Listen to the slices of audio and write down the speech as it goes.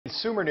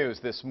Consumer news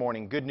this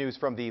morning. Good news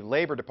from the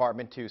Labor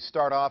Department to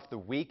start off the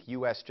week.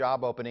 U.S.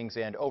 job openings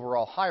and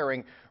overall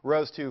hiring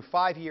rose to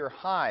five-year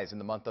highs in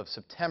the month of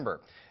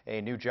September.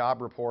 A new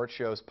job report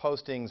shows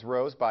postings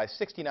rose by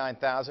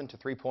 69,000 to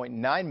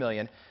 3.9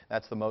 million.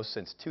 That's the most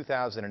since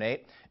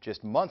 2008,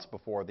 just months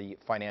before the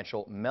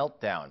financial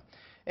meltdown.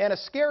 And a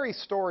scary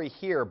story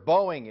here.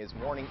 Boeing is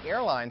warning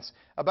airlines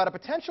about a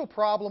potential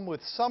problem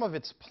with some of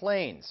its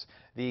planes.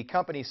 The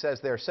company says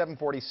their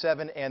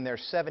 747 and their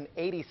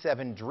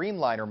 787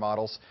 Dreamliner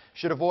models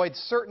should avoid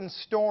certain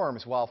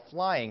storms while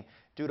flying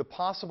due to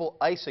possible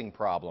icing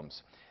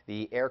problems.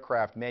 The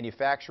aircraft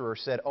manufacturer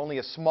said only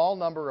a small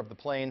number of the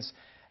planes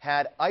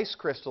had ice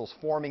crystals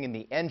forming in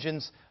the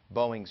engines.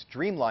 Boeing's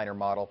Dreamliner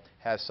model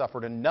has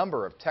suffered a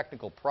number of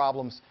technical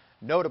problems,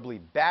 notably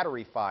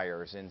battery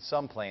fires in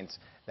some planes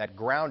that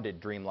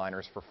grounded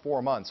Dreamliners for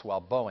 4 months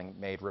while Boeing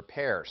made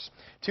repairs.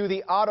 To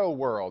the auto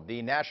world,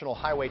 the National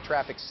Highway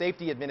Traffic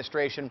Safety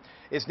Administration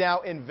is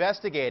now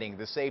investigating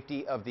the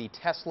safety of the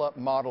Tesla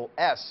Model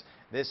S.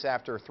 This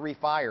after 3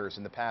 fires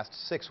in the past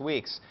 6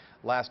 weeks.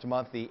 Last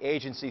month, the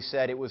agency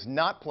said it was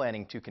not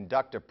planning to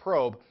conduct a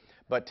probe,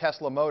 but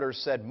Tesla Motors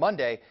said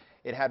Monday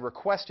it had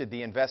requested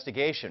the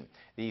investigation.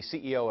 The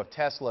CEO of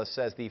Tesla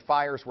says the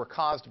fires were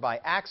caused by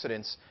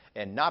accidents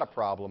and not a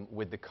problem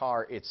with the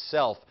car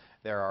itself.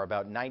 There are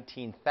about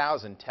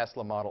 19,000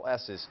 Tesla Model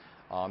S's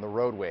on the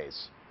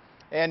roadways.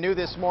 And new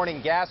this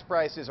morning, gas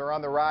prices are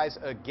on the rise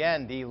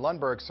again. The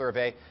Lundberg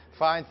survey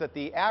finds that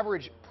the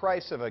average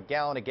price of a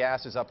gallon of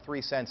gas is up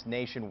 3 cents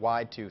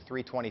nationwide to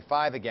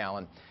 $3.25 a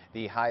gallon.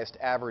 The highest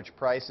average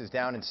price is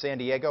down in San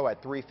Diego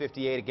at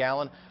 $3.58 a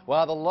gallon,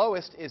 while the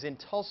lowest is in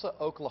Tulsa,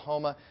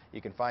 Oklahoma.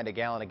 You can find a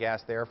gallon of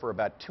gas there for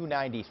about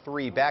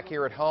 $2.93. Back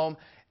here at home,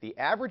 the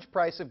average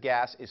price of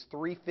gas is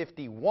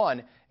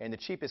 $3.51, and the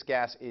cheapest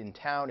gas in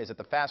town is at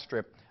the Fast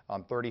Strip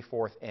on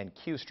 34th and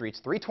Q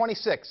Streets.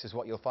 $3.26 is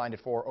what you'll find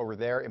it for over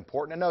there.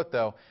 Important to note,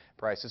 though,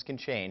 prices can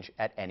change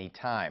at any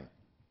time.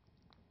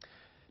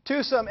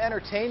 To some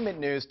entertainment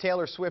news,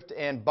 Taylor Swift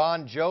and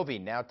Bon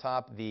Jovi now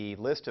top the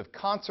list of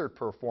concert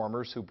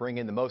performers who bring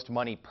in the most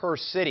money per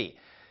city.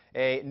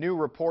 A new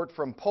report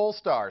from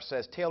Pollstar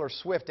says Taylor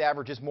Swift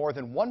averages more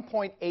than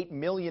 $1.8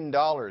 million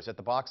at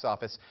the box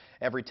office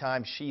every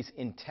time she's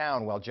in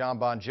town, while Jon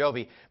Bon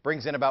Jovi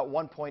brings in about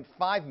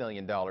 $1.5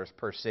 million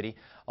per city.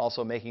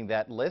 Also making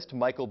that list,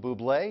 Michael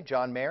Bublé,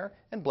 John Mayer,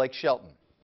 and Blake Shelton.